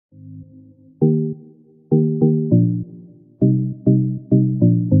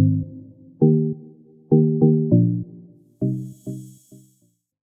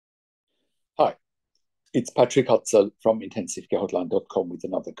It's Patrick Hutzel from intensivcarehotline.com with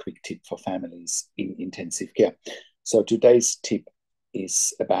another quick tip for families in intensive care. So today's tip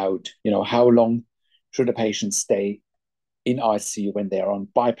is about, how long should a patient stay in ICU when they're on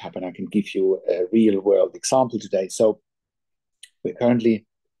BIPAP? And I can give you a real world example today. So we're currently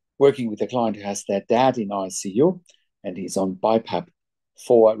working with a client who has their dad in ICU and he's on BIPAP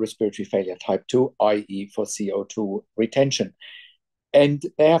for respiratory failure type 2, i.e. for CO2 retention. And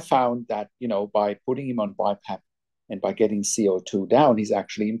they have found that, by putting him on BiPAP and by getting CO2 down, he's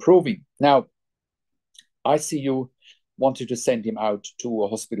actually improving. Now, ICU wanted to send him out to a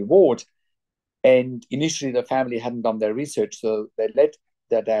hospital ward. And initially, the family hadn't done their research. So they let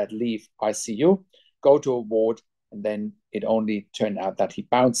their dad leave ICU, go to a ward, and then it only turned out that he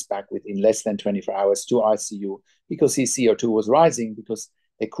bounced back within less than 24 hours to ICU because his CO2 was rising because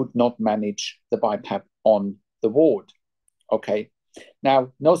they could not manage the BiPAP on the ward. Okay.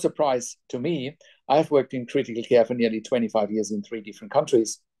 Now, no surprise to me, I've worked in critical care for nearly 25 years in 3 different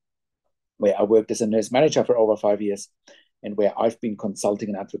countries, where I worked as a nurse manager for over 5 years, and where I've been consulting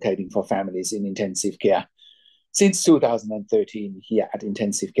and advocating for families in intensive care since 2013 here at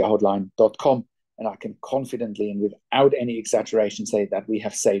intensivcarehotline.com. And I can confidently and without any exaggeration say that we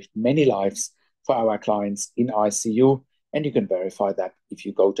have saved many lives for our clients in ICU. And you can verify that if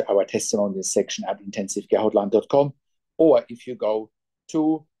you go to our testimonials section at intensivcarehotline.com, or if you go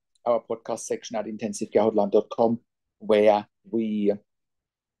to our podcast section at intensivcarehotline.com, where we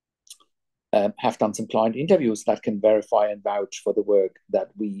have done some client interviews that can verify and vouch for the work that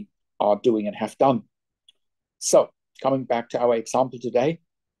we are doing and have done. So coming back to our example today,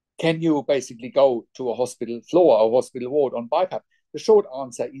 can you basically go to a hospital floor or hospital ward on BiPAP? The short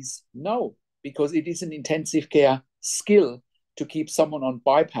answer is no, because it is an intensive care skill to keep someone on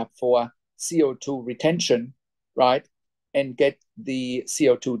BiPAP for CO2 retention, right? And get the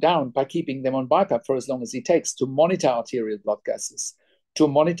CO2 down by keeping them on BiPAP for as long as it takes, to monitor arterial blood gases, to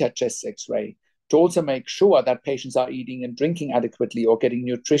monitor chest X-ray, to also make sure that patients are eating and drinking adequately or getting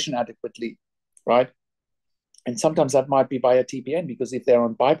nutrition adequately, right? And sometimes that might be via TPN, because if they're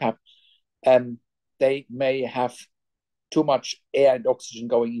on BiPAP, they may have too much air and oxygen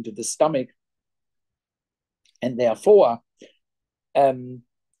going into the stomach, and therefore,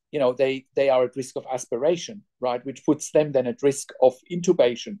 they are at risk of aspiration, right? Which puts them then at risk of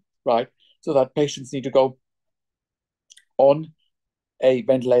intubation, right? So that patients need to go on a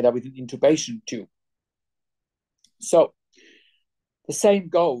ventilator with an intubation tube. So the same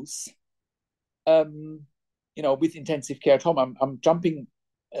goes, with intensive care at home. I'm jumping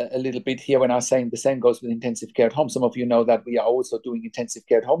a little bit here when I'm saying the same goes with intensive care at home. Some of you know that we are also doing intensive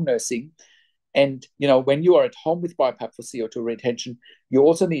care at home nursing. And, when you are at home with BiPAP for CO2 retention, you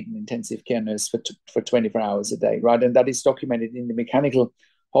also need an intensive care nurse for 24 hours a day, right? And that is documented in the mechanical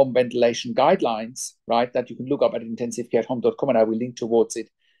home ventilation guidelines, right? That you can look up at intensivcareathome.com, and I will link towards it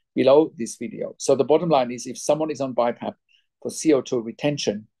below this video. So the bottom line is, if someone is on BiPAP for CO2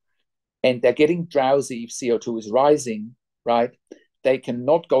 retention and they're getting drowsy if CO2 is rising, right, they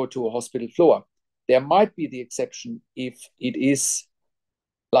cannot go to a hospital floor. There might be the exception if it is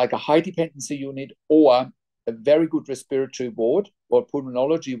like a high dependency unit or a very good respiratory ward or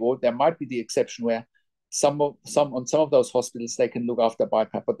pulmonology ward. There might be the exception where on some of those hospitals they can look after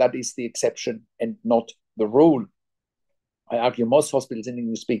BiPAP, but that is the exception and not the rule. I argue most hospitals in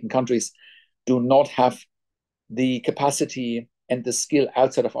English-speaking countries do not have the capacity and the skill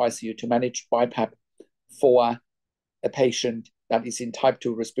outside of ICU to manage BiPAP for a patient that is in type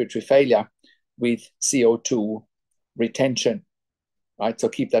 2 respiratory failure with CO2 retention. Right? So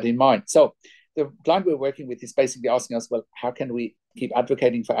keep that in mind. So the client we're working with is basically asking us, well, how can we keep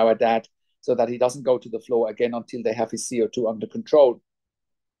advocating for our dad so that he doesn't go to the floor again until they have his CO2 under control?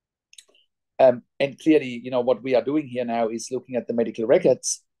 And clearly, what we are doing here now is looking at the medical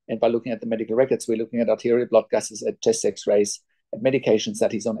records. And by looking at the medical records, we're looking at arterial blood gases, at chest X-rays, at medications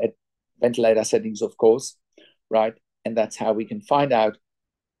that he's on, at ventilator settings, of course, right? And that's how we can find out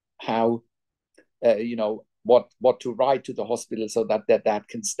how, what to write to the hospital so that their dad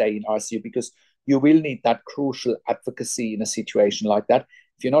can stay in ICU, because you will need that crucial advocacy in a situation like that.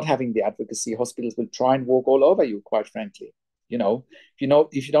 If you're not having the advocacy, hospitals will try and walk all over you, quite frankly. If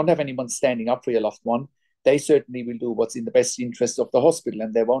you don't have anyone standing up for your loved one, they certainly will do what's in the best interest of the hospital,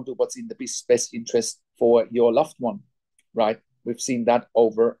 and they won't do what's in the best interest for your loved one, right? We've seen that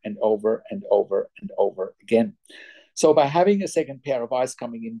over and over and over and over again. So by having a second pair of eyes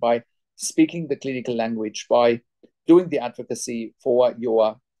coming in, by speaking the clinical language, by doing the advocacy for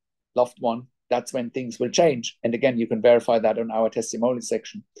your loved one, that's when things will change. And again, you can verify that on our testimonial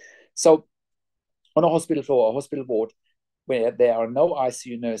section. So on a hospital floor or hospital ward where there are no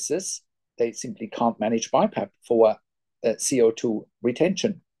ICU nurses, they simply can't manage BIPAP for CO2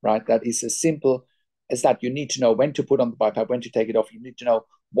 retention, right? That is as simple as that. You need to know when to put on the BiPAP, when to take it off. You need to know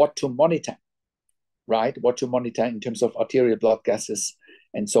what to monitor, right? What to monitor in terms of arterial blood gases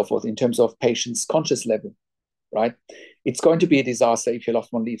and so forth, in terms of patient's conscious level, right? It's going to be a disaster if your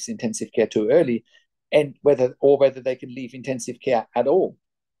loved one leaves intensive care too early, and whether they can leave intensive care at all,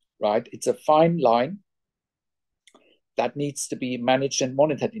 right? It's a fine line that needs to be managed and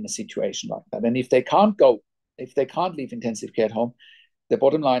monitored in a situation like that. And if they can't leave intensive care at home, the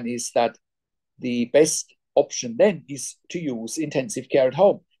bottom line is that the best option then is to use intensive care at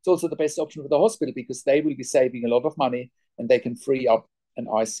home. It's also the best option for the hospital because they will be saving a lot of money and they can free up an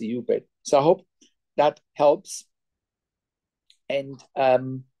ICU bed. So I hope that helps and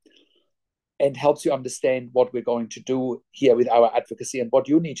helps you understand what we're going to do here with our advocacy and what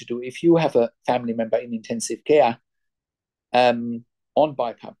you need to do if you have a family member in intensive care on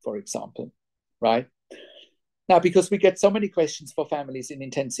BiPAP, for example, right? Now, because we get so many questions for families in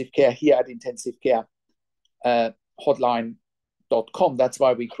intensive care here at intensive care hotline.com, that's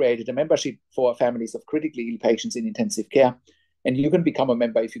why we created a membership for families of critically ill patients in intensive care. And you can become a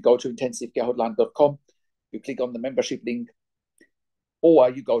member if you go to intensivecarehotline.com, you click on the membership link, or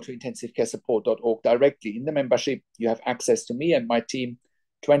you go to intensivecaresupport.org directly. In the membership, you have access to me and my team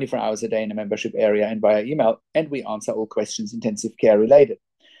 24 hours a day in the membership area and via email, and we answer all questions intensive care related.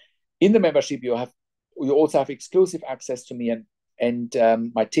 In the membership, you also have exclusive access to me and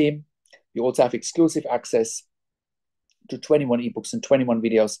my team. You also have exclusive access to 21 ebooks and 21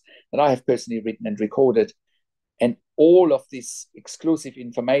 videos that I have personally written and recorded. And all of this exclusive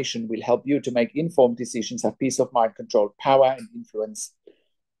information will help you to make informed decisions, have peace of mind, control, power, and influence,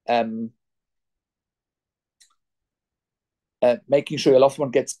 making sure your loved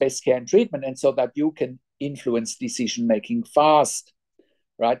one gets best care and treatment, and so that you can influence decision-making fast,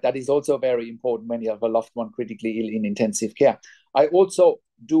 right? That is also very important when you have a loved one critically ill in intensive care. I also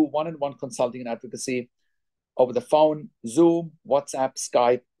do one-on-one consulting and advocacy over the phone, Zoom, WhatsApp,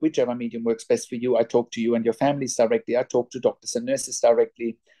 Skype, whichever medium works best for you. I talk to you and your families directly. I talk to doctors and nurses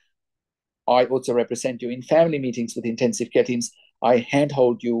directly. I also represent you in family meetings with intensive care teams. I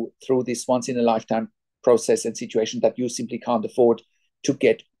handhold you through this once-in-a-lifetime process and situation that you simply can't afford to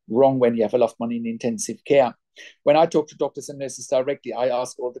get wrong when you have a loved one in intensive care. When I talk to doctors and nurses directly, I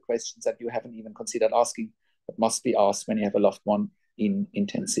ask all the questions that you haven't even considered asking, but must be asked when you have a loved one in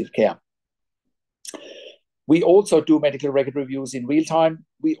intensive care. We also do medical record reviews in real time.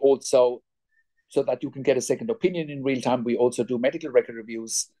 We also, so that you can get a second opinion in real time, we also do medical record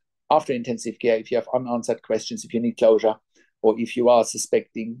reviews after intensive care if you have unanswered questions, if you need closure, or if you are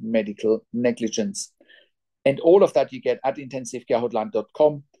suspecting medical negligence. And all of that you get at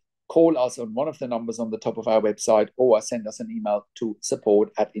intensivecarehotline.com. Call us on one of the numbers on the top of our website, or send us an email to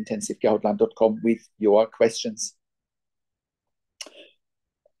support@intensivecarehotline.com with your questions.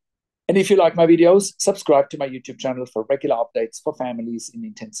 And if you like my videos, subscribe to my YouTube channel for regular updates for families in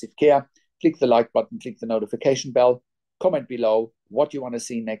intensive care. Click the like button, click the notification bell, comment below what you want to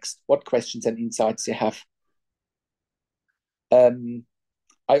see next, what questions and insights you have.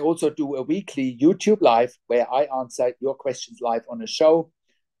 I also do a weekly YouTube live where I answer your questions live on a show,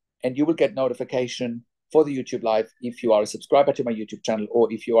 and you will get notification for the YouTube live if you are a subscriber to my YouTube channel, or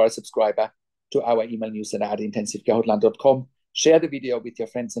if you are a subscriber to our email newsletter at intensivecarehotline.com. Share the video with your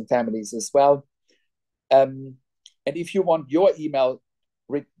friends and families as well. And if you want your email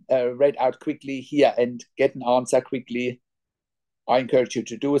read out quickly here and get an answer quickly, I encourage you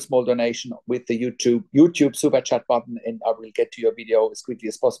to do a small donation with the YouTube super chat button, and I will get to your video as quickly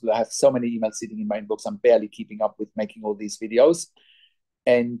as possible. I have so many emails sitting in my inbox. I'm barely keeping up with making all these videos.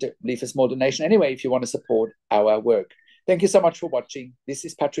 And leave a small donation anyway if you want to support our work. Thank you so much for watching. This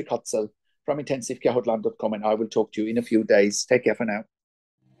is Patrick Hutzel from intensivecarehotline.com, and I will talk to you in a few days. Take care for now.